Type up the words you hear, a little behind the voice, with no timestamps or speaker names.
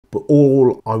But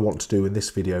all I want to do in this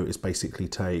video is basically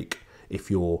take,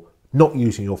 if you're not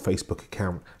using your Facebook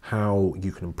account, how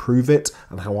you can improve it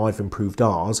and how I've improved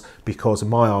ours, because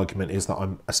my argument is that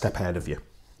I'm a step ahead of you.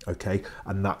 Okay,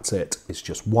 and that's it. It's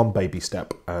just one baby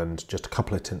step and just a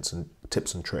couple of tips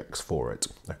and tricks for it.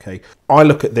 Okay, I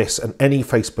look at this, and any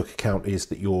Facebook account is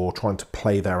that you're trying to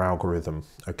play their algorithm.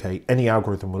 Okay, any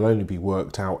algorithm will only be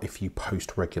worked out if you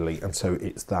post regularly, and so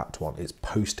it's that one. It's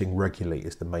posting regularly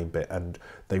is the main bit, and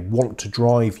they want to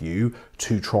drive you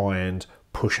to try and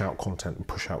push out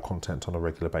content on a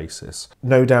regular basis.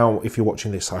 No doubt, if you're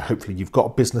watching this, hopefully you've got a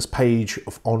business page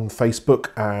on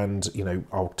Facebook, and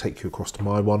I'll take you across to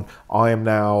my one. I am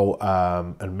now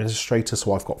an administrator,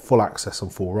 so I've got full access and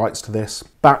full rights to this.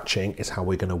 Batching is how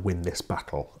we're going to win this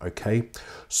battle. Okay,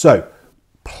 so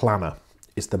planner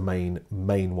is the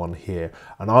main one here,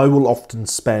 and I will often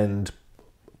spend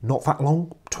not that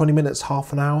long, 20 minutes,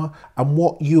 half an hour. And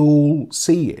what you'll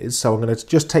see is, so I'm going to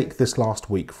just take this last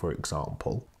week, for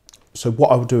example. So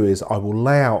what I will do is I will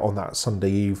lay out on that Sunday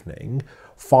evening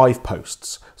 5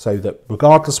 posts, so that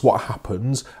regardless what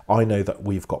happens, I know that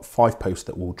we've got 5 posts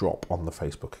that will drop on the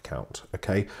Facebook account.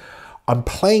 Okay, I'm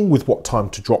playing with what time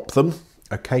to drop them.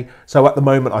 Okay, so at the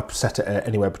moment I've set it at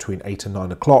anywhere between 8 and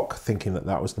 9 o'clock, thinking that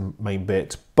that was the main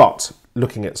bit. But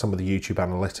looking at some of the YouTube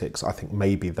analytics, I think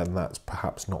maybe then that's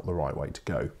perhaps not the right way to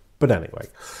go. But anyway,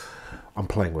 I'm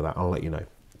playing with that. I'll let you know.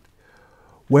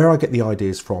 Where I get the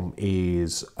ideas from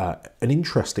is an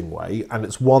interesting way, and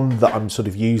it's one that I'm sort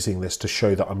of using this to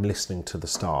show that I'm listening to the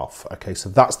staff. Okay, so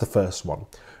that's the first one.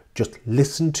 Just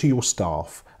listen to your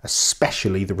staff,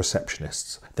 especially the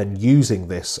receptionists. Then using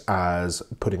this as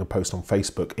putting a post on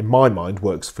Facebook, in my mind,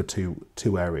 works for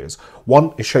two areas.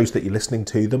 One, it shows that you're listening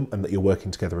to them and that you're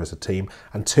working together as a team.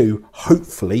 And two,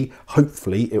 hopefully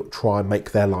it'll try and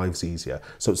make their lives easier.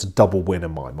 So it's a double win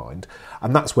in my mind.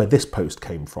 And that's where this post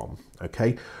came from.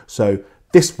 Okay, so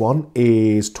this one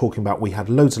is talking about, we had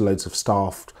loads of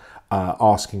staff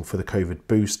asking for the COVID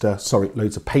booster,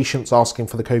 loads of patients asking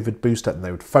for the COVID booster, and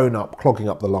they would phone up, clogging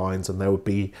up the lines, and there would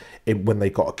be, when they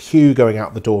got a queue going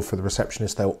out the door for the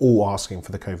receptionist, they were all asking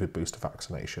for the COVID booster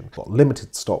vaccination. Got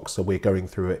limited stock, so we're going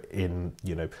through it in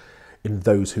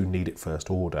those who need it first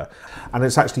order. And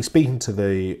it's actually speaking to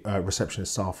the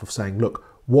receptionist staff of saying, look,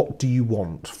 what do you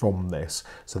want from this?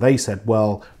 So they said,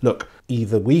 well, look,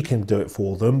 either we can do it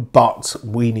for them, but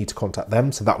we need to contact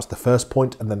them. So that was the first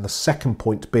point. And then the second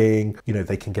point being,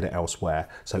 they can get it elsewhere.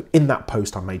 So in that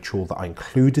post, I made sure that I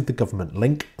included the government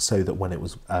link so that when it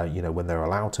was, when they're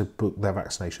allowed to book their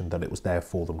vaccination, that it was there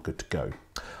for them, good to go.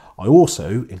 I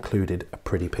also included a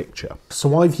pretty picture.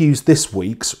 So I've used this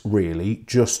week's really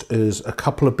just as a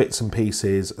couple of bits and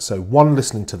pieces. So one,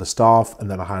 listening to the staff, and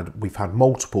then we've had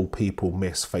multiple people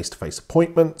miss face-to-face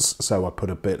appointments. So I put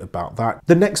a bit about that.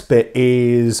 The next bit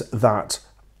is that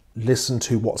listen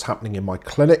to what's happening in my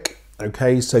clinic.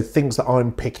 Okay, so things that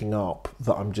I'm picking up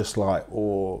that I'm just like,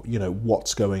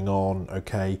 what's going on?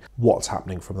 Okay, what's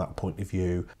happening from that point of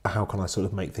view? How can I sort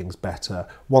of make things better?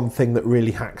 One thing that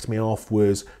really hacked me off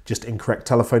was just incorrect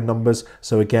telephone numbers.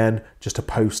 So again, just a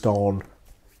post on,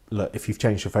 look, if you've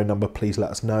changed your phone number, please let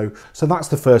us know. So that's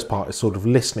the first part, is sort of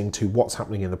listening to what's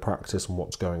happening in the practice and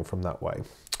what's going from that way.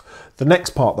 The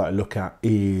next part that I look at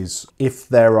is if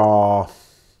there are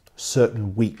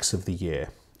certain weeks of the year.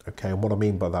 Okay, and what I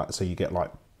mean by that, so you get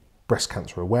like Breast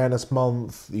Cancer Awareness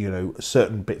Month,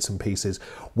 certain bits and pieces.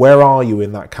 Where are you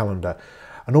in that calendar?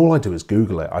 And all I do is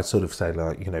Google it. I sort of say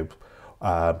like,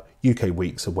 UK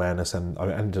Weeks Awareness, and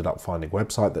I ended up finding a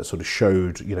website that sort of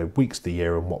showed, weeks of the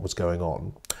year and what was going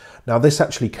on. Now, this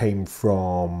actually came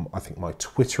from, I think, my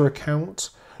Twitter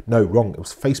account. No, wrong, it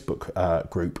was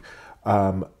Facebook group.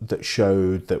 That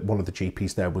showed that one of the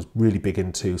GPs there was really big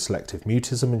into selective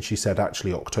mutism, and she said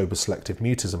actually October selective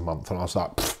mutism month, and I was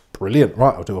like, brilliant,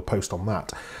 right, I'll do a post on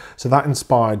that. So that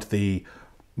inspired the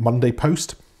Monday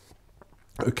post.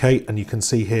 Okay, and you can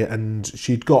see here, and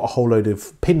she'd got a whole load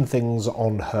of pin things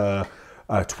on her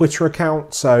Twitter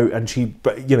account. So, and she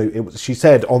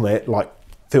said on it, like,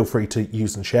 feel free to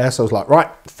use and share. So I was like,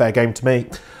 right, fair game to me.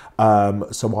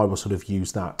 So I will sort of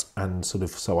use that, and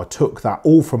so I took that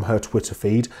all from her Twitter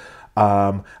feed,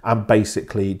 and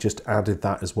basically just added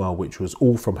that as well, which was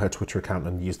all from her Twitter account,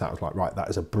 and used that. I was like, right, that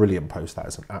is a brilliant post. That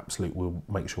is an absolute, we'll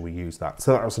make sure we use that.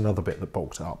 So that was another bit that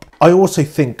bulked up. I also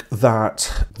think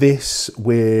that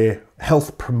where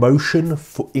health promotion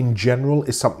in general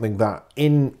is something that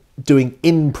in doing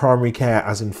in primary care,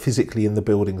 as in physically in the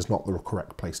building, is not the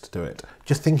correct place to do it.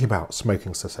 Just thinking about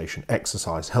smoking cessation,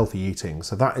 exercise, healthy eating.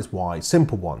 So that is why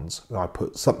simple ones. I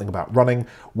put something about running.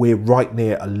 We're right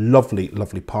near a lovely,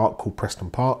 lovely park called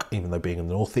Preston Park, even though being in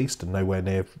the northeast and nowhere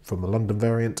near from the London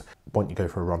variant. Why don't you go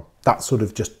for a run? That sort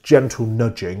of just gentle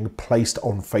nudging placed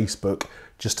on Facebook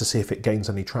just to see if it gains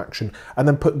any traction, and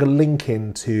then putting a link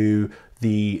into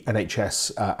the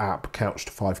NHS app Couch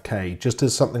to 5K, just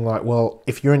as something like, well,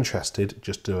 if you're interested,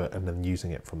 just do it, and then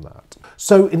using it from that.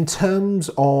 So in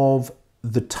terms of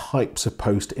the types of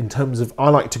post, in terms of, I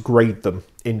like to grade them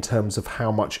in terms of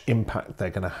how much impact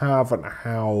they're going to have and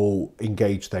how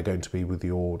engaged they're going to be with the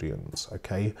audience,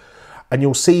 okay? And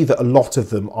you'll see that a lot of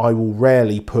them I will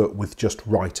rarely put with just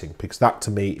writing, because that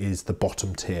to me is the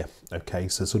bottom tier, okay?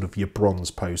 So sort of your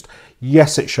bronze post.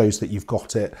 Yes, it shows that you've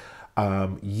got it.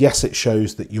 Yes, it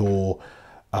shows that you're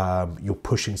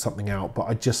pushing something out, but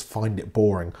I just find it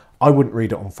boring. I wouldn't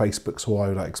read it on Facebook, so why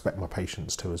would I expect my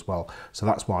patients to as well? So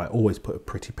that's why I always put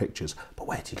pretty pictures. But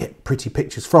where do you get pretty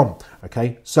pictures from?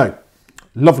 Okay, so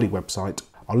lovely website.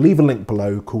 I'll leave a link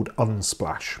below called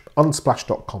Unsplash,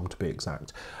 unsplash.com to be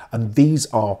exact. And these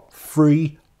are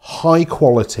free, high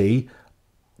quality,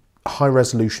 high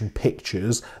resolution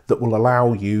pictures that will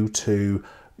allow you to,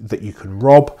 that you can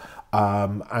rob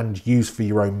and use for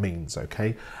your own means,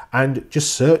 okay? And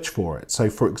just search for it. So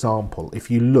for example,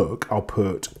 if you look, I'll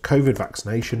put COVID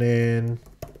vaccination in.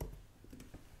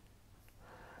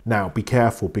 Now be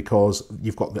careful, because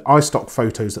you've got the iStock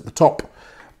photos at the top,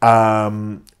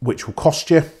 which will cost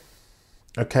you,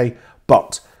 okay?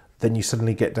 But then you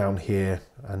suddenly get down here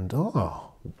and,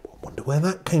 oh, I wonder where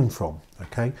that came from,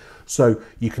 okay? So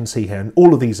you can see here, and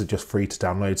all of these are just free to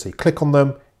download. So you click on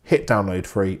them, hit download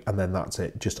free, and then that's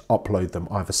it. Just upload them.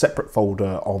 I have a separate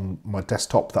folder on my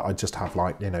desktop that I just have,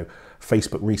 like, you know,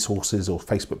 Facebook resources or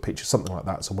Facebook pictures, something like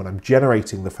that. So when I'm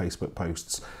generating the Facebook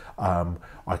posts,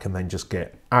 I can then just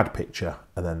get add picture,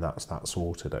 and then that's that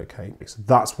sorted, okay? So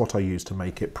that's what I use to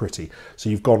make it pretty. So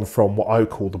you've gone from what I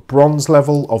call the bronze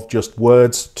level of just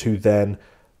words to then,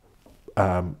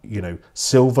 you know,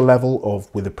 silver level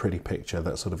of with a pretty picture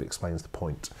that sort of explains the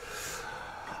point.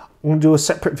 I'm going to do a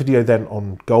separate video then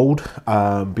on gold,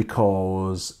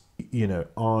 because, you know,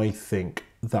 I think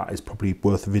that is probably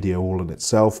worth a video all in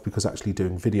itself, because actually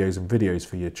doing videos and videos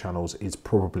for your channels is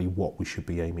probably what we should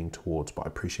be aiming towards. But I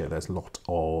appreciate there's a lot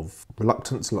of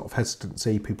reluctance, a lot of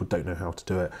hesitancy, people don't know how to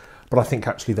do it. But I think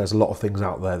actually there's a lot of things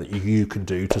out there that you can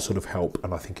do to sort of help,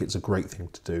 and I think it's a great thing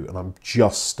to do. And I'm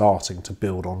just starting to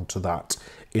build onto that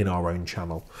in our own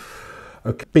channel.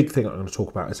 Okay, big thing I'm going to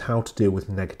talk about is how to deal with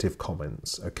negative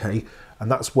comments, okay? And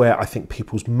that's where I think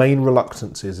people's main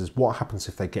reluctance is what happens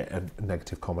if they get a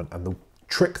negative comment. And the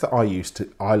trick that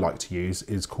I like to use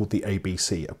is called the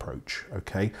ABC approach,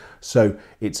 okay? So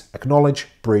it's acknowledge,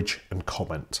 bridge, and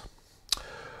comment.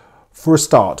 For a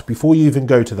start, before you even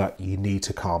go to that, you need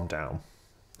to calm down,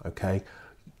 okay?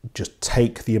 Just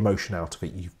take the emotion out of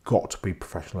it. You've got to be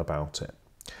professional about it.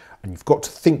 And you've got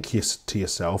to think to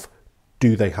yourself,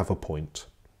 do they have a point?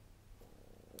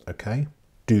 Okay,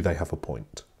 do they have a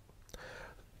point?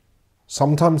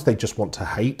 Sometimes they just want to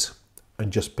hate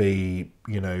and just be,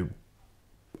 you know,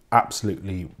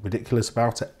 absolutely ridiculous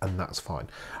about it, and that's fine.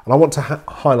 And I want to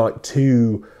highlight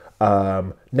two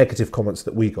negative comments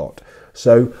that we got.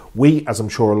 So we, as I'm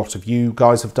sure a lot of you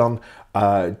guys have done,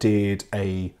 did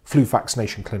a flu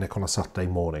vaccination clinic on a Saturday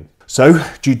morning. So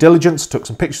due diligence, took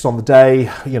some pictures on the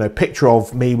day, you know, picture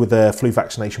of me with a flu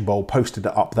vaccination bowl, posted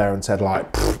it up there and said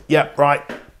like, yeah, right,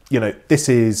 you know, this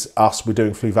is us, we're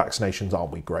doing flu vaccinations,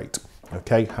 aren't we? Great.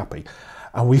 Okay, happy.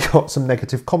 And we got some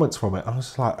negative comments from it. I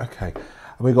was like, okay.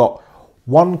 And we got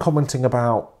one commenting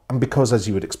about, and because as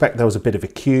you would expect, there was a bit of a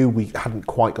queue, we hadn't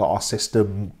quite got our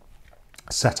system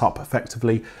set up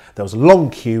effectively. There was a long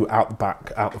queue out the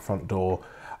back, out the front door,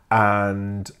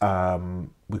 and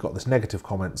we got this negative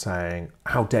comment saying,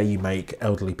 how dare you make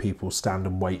elderly people stand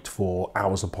and wait for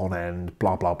hours upon end,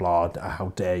 blah, blah, blah,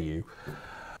 how dare you.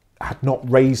 I had not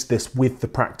raised this with the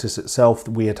practice itself.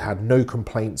 We had had no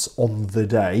complaints on the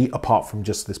day, apart from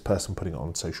just this person putting it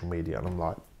on social media. And I'm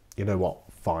like, you know what,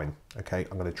 fine, okay,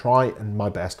 I'm going to try and my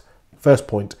best. First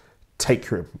point, take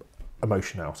your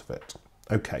emotion out of it.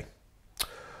 Okay.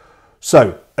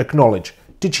 So, acknowledge.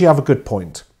 Did she have a good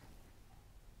point?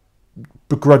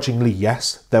 Begrudgingly,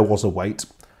 yes, there was a wait.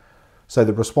 So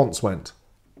the response went,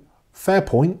 fair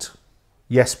point.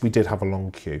 Yes, we did have a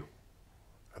long queue.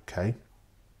 Okay.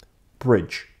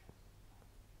 Bridge.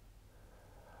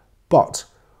 But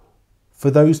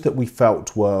for those that we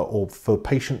felt were, or for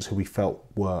patients who we felt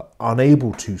were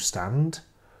unable to stand,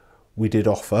 we did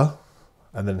offer,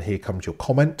 and then here comes your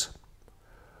comment,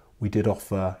 We did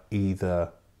offer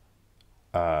either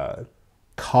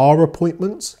car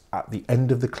appointments at the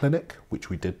end of the clinic, which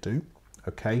we did do,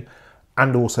 okay,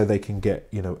 and also they can get,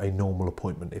 you know, a normal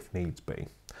appointment if needs be.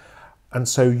 And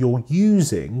so you're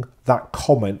using that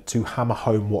comment to hammer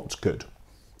home what's good,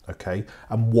 okay,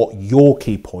 and what your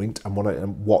key point and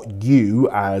what you,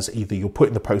 as either you're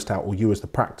putting the post out or you as the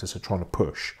practice, are trying to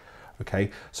push.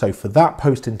 Okay, so for that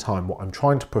post in time, what I'm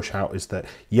trying to push out is that,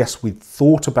 yes, we've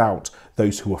thought about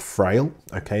those who are frail,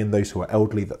 okay, and those who are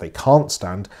elderly that they can't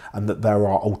stand, and that there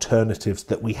are alternatives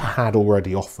that we had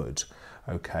already offered,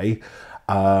 okay.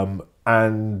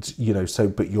 And, you know, so,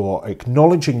 but you're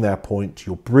acknowledging their point,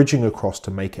 you're bridging across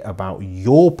to make it about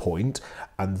your point,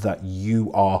 and that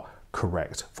you are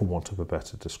correct, for want of a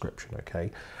better description,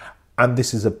 okay. And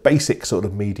this is a basic sort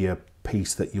of media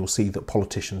piece that you'll see that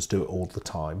politicians do it all the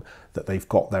time, that they've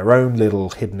got their own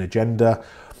little hidden agenda,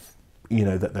 you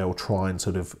know, that they'll try and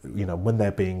sort of, you know, when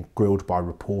they're being grilled by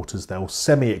reporters, they'll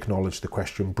semi-acknowledge the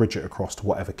question, bridge it across to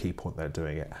whatever key point they're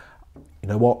doing it. You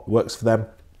know what works for them,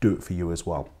 do it for you as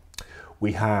well.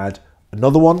 We had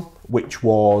another one, which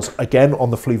was, again,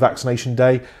 on the flu vaccination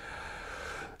day.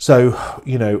 So,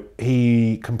 you know,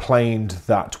 he complained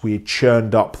that we had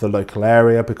churned up the local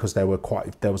area because there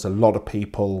was a lot of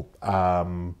people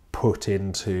put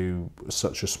into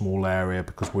such a small area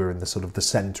because we're in the sort of the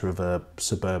centre of a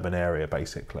suburban area,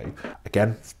 basically.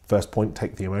 Again, first point,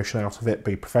 take the emotion out of it,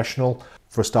 be professional.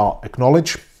 For a start,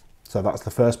 acknowledge. So that's the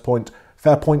first point.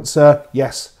 Fair point, sir.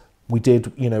 Yes, we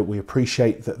did, you know, we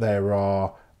appreciate that there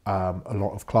are a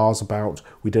lot of cars about.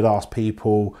 We did ask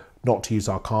people not to use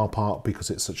our car park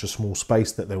because it's such a small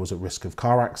space that there was a risk of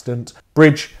car accident.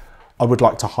 Bridge, I would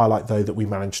like to highlight though that we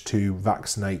managed to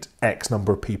vaccinate X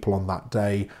number of people on that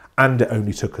day, and it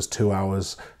only took us 2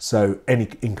 hours. So any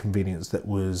inconvenience that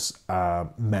was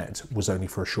met was only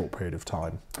for a short period of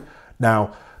time.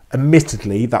 Now,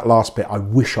 admittedly, that last bit I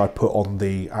wish I put on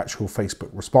the actual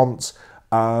Facebook response,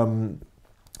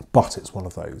 but it's one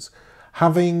of those.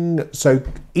 So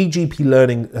eGP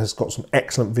Learning has got some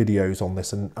excellent videos on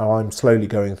this, and I'm slowly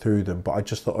going through them, but I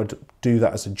just thought I'd do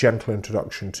that as a gentle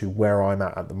introduction to where I'm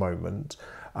at the moment.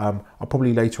 I'll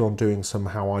probably later on doing some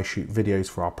how I shoot videos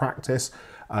for our practice.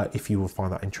 If you will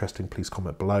find that interesting, please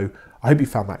comment below. I hope you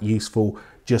found that useful.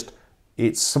 Just,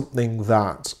 it's something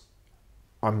that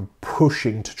I'm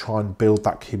pushing to try and build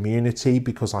that community,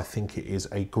 because I think it is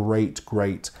a great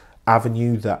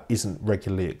avenue that isn't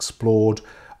regularly explored.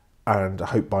 And I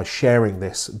hope by sharing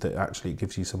this that actually it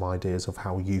gives you some ideas of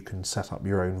how you can set up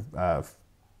your own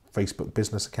Facebook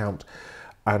business account,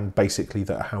 and basically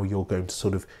that how you're going to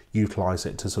sort of utilize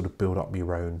it to sort of build up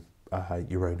your own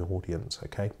audience.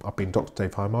 Okay, I've been Dr.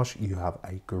 Dave Highmarsh. You have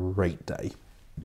a great day.